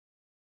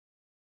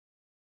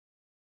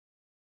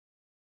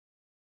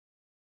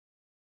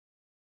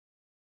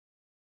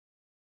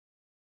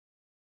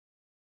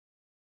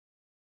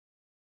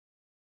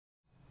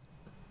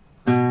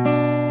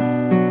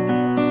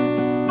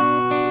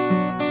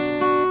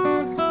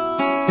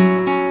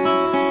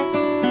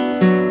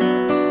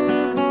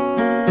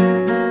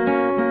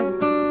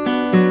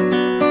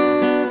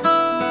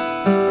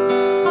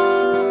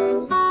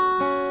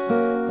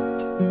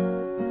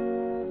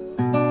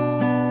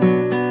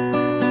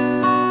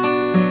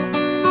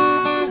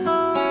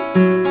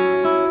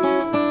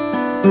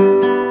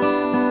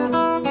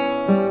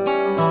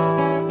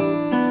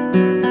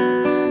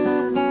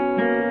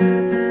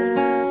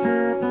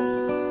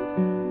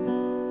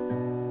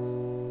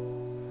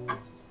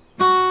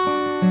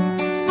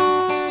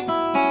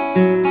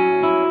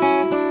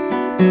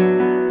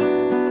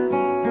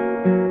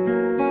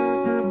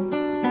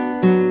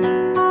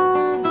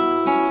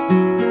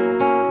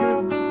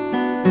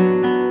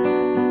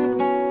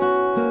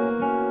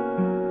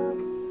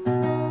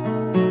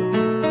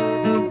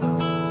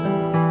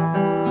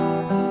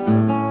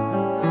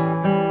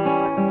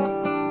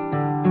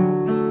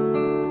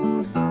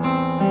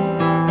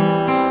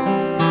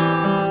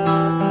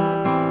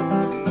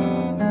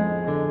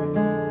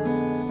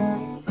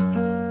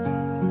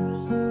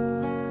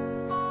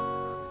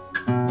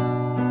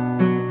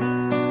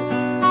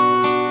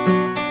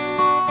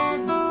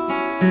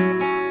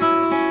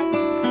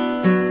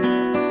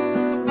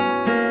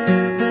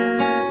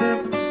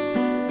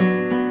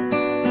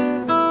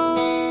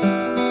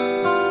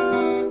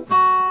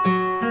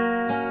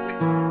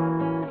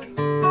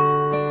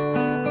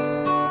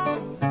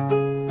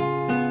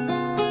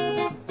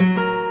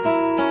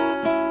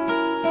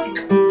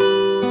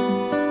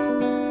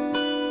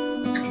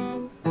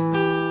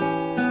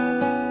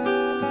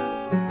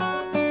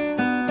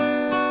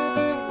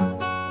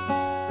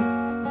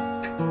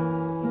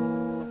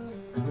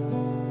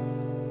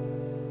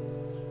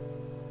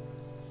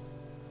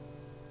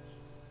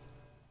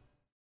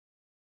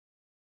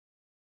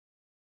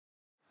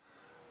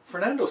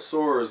Fernando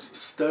Sor's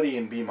study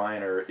in B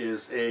minor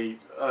is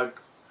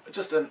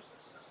just a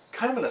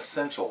kind of an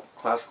essential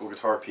classical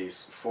guitar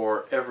piece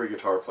for every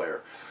guitar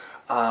player.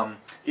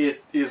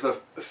 It is a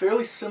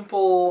fairly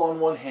simple, on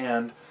one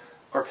hand,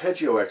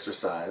 arpeggio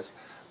exercise,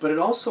 but it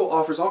also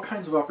offers all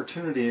kinds of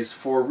opportunities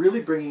for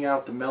really bringing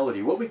out the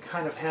melody. What we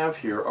kind of have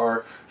here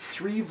are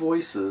three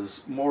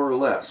voices, more or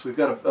less. We've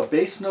got a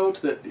bass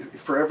note that,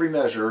 for every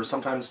measure,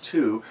 sometimes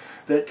two,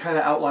 that kind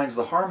of outlines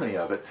the harmony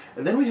of it.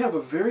 And then we have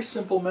a very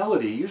simple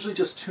melody, usually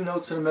just two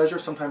notes in a measure,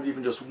 sometimes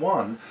even just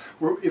one,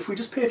 where if we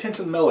just pay attention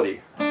to the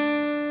melody,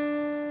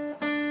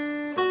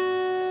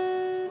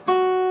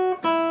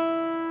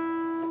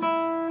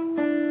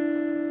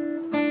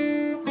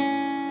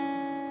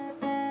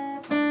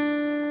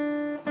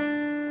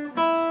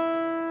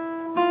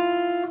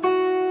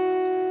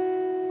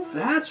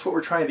 that's what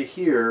we're trying to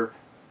hear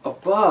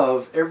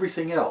above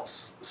everything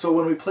else. So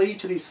when we play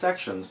each of these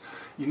sections,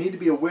 you need to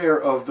be aware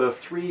of the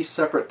three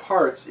separate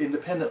parts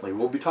independently.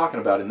 We'll be talking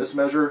about in this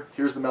measure,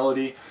 here's the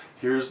melody,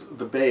 here's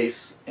the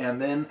bass,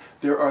 and then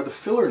there are the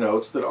filler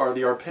notes that are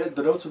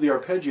the notes of the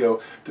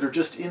arpeggio that are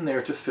just in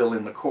there to fill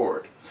in the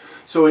chord.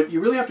 So you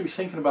really have to be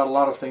thinking about a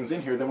lot of things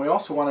in here. Then we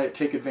also want to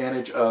take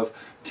advantage of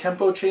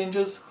tempo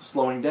changes,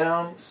 slowing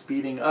down,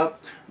 speeding up,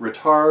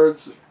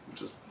 retards,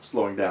 which is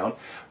slowing down,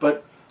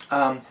 but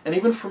and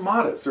even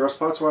fermatas. There are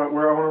spots where I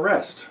want to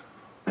rest.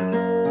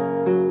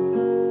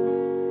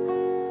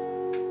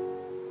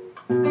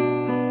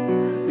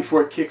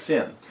 Before it kicks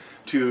in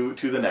to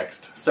the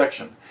next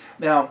section.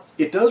 Now,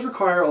 it does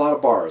require a lot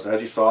of bars,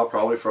 as you saw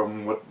probably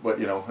from what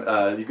you know.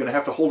 You're going to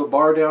have to hold a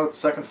bar down at the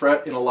second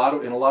fret in a lot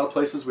of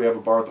places. We have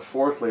a bar at the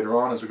fourth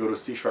later on as we go to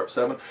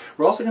C#7.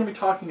 We're also going to be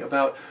talking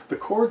about the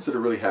chords that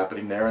are really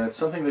happening there, and it's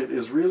something that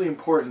is really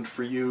important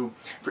for you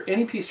for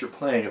any piece you're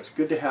playing. It's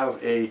good to have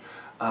a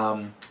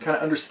kind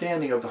of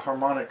understanding of the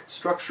harmonic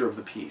structure of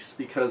the piece,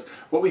 because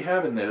what we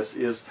have in this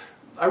is,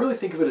 I really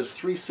think of it as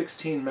 3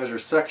 16 measure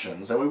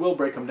sections, and we will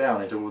break them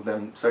down into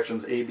then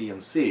sections A, B,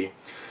 and C.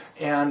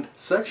 And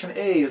section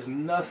A is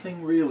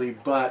nothing really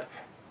but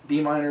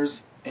B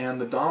minors and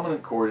the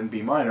dominant chord in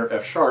B minor,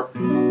 F sharp,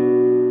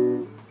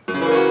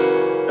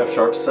 F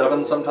sharp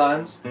 7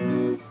 sometimes,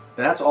 and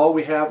that's all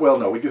we have. Well,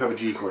 no, we do have a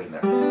G chord in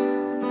there.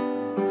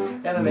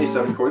 And an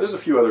A7 chord. There's a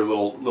few other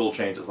little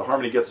changes. The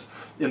harmony gets,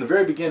 in the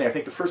very beginning, I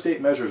think the first 8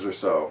 measures or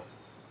so,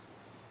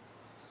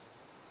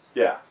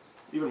 yeah,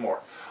 even more,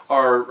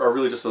 are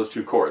really just those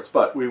two chords.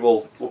 But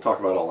we'll talk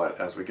about all that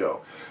as we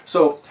go.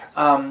 So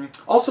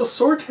also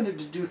Sor tended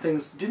to do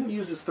things, didn't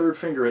use his third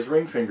finger, his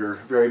ring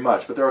finger, very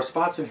much, but there are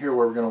spots in here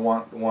where we're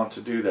going to want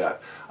to do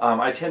that.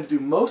 I tend to do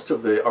most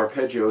of the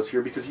arpeggios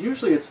here because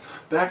usually it's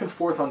back and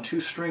forth on two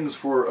strings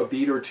for a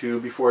beat or two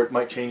before it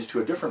might change to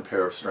a different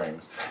pair of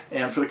strings.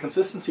 And for the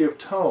consistency of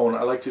tone,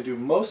 I like to do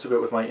most of it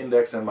with my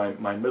index and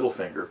my middle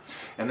finger,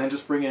 and then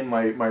just bring in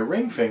my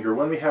ring finger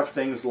when we have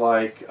things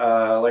like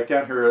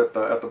down here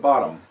at the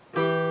bottom.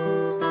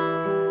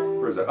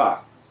 Where is it?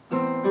 Ah.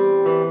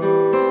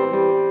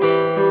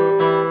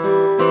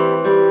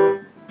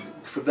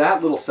 For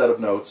that little set of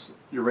notes,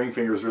 your ring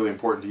finger is really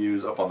important to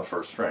use up on the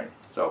first string.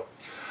 So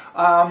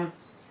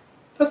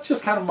that's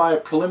just kind of my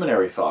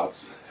preliminary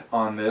thoughts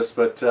on this,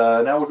 but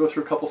now we'll go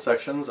through a couple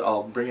sections.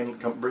 I'll bring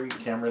the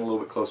camera in a little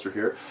bit closer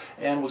here,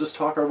 and we'll just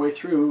talk our way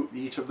through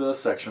each of the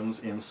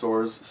sections in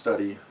Sor's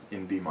study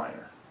in B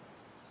minor.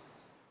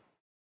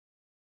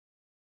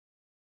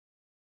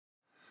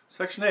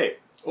 Section A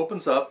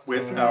opens up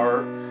with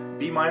our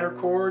B minor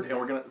chord, and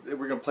we're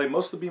gonna play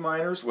most of the B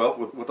minors, well,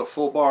 with a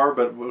full bar,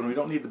 but when we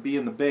don't need the B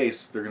in the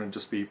bass, they're gonna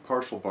just be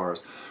partial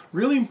bars.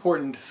 Really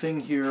important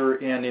thing here,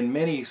 and in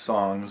many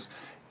songs,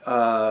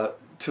 to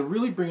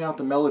really bring out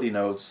the melody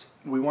notes,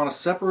 we want to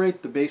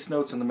separate the bass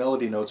notes and the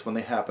melody notes when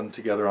they happen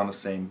together on the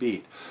same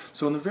beat.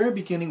 So in the very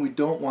beginning, we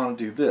don't want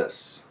to do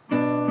this,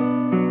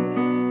 and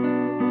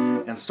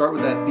start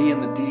with that B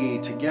and the D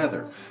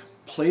together.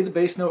 Play the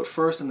bass note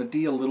first and the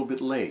D a little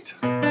bit late.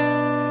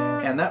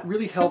 And that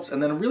really helps,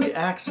 and then really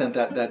accent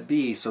that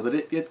B so that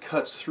it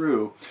cuts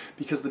through,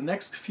 because the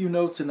next few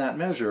notes in that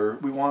measure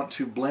we want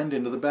to blend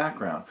into the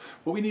background.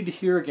 What we need to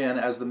hear again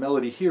as the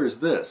melody here is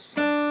this.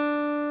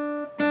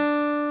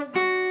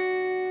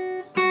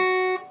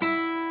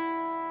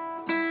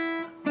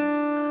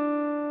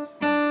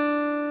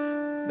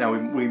 Now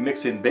we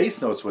mix in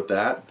bass notes with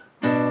that.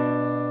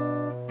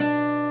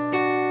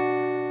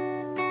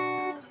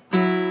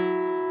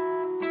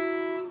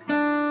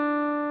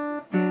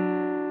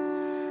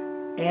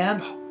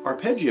 And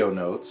arpeggio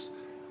notes,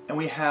 and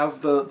we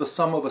have the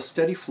sum of a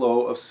steady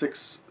flow of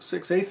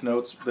 6/8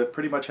 notes that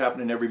pretty much happen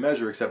in every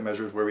measure except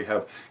measures where we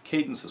have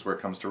cadences where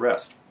it comes to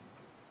rest.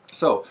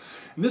 So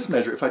in this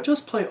measure, if I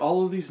just play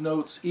all of these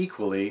notes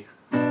equally,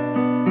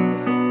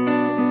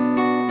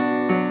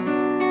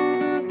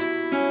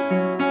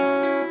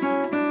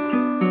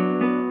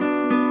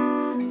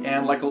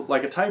 and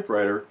like a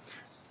typewriter,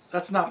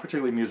 that's not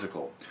particularly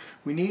musical.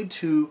 We need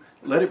to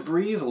let it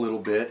breathe a little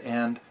bit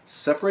and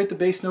separate the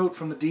bass note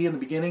from the D in the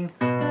beginning,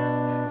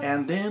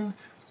 and then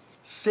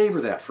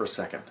savor that for a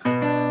second.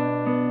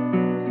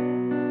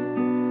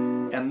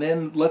 and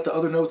then let the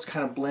other notes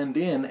kind of blend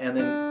in, and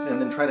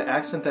then try to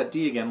accent that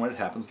D again when it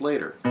happens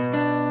later.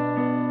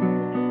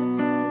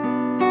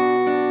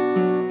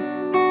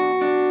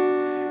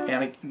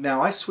 And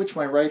now I switch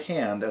my right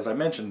hand, as I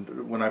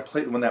mentioned, when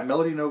that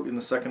melody note in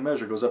the second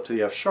measure goes up to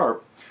the F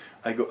sharp,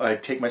 I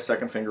take my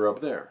second finger up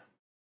there.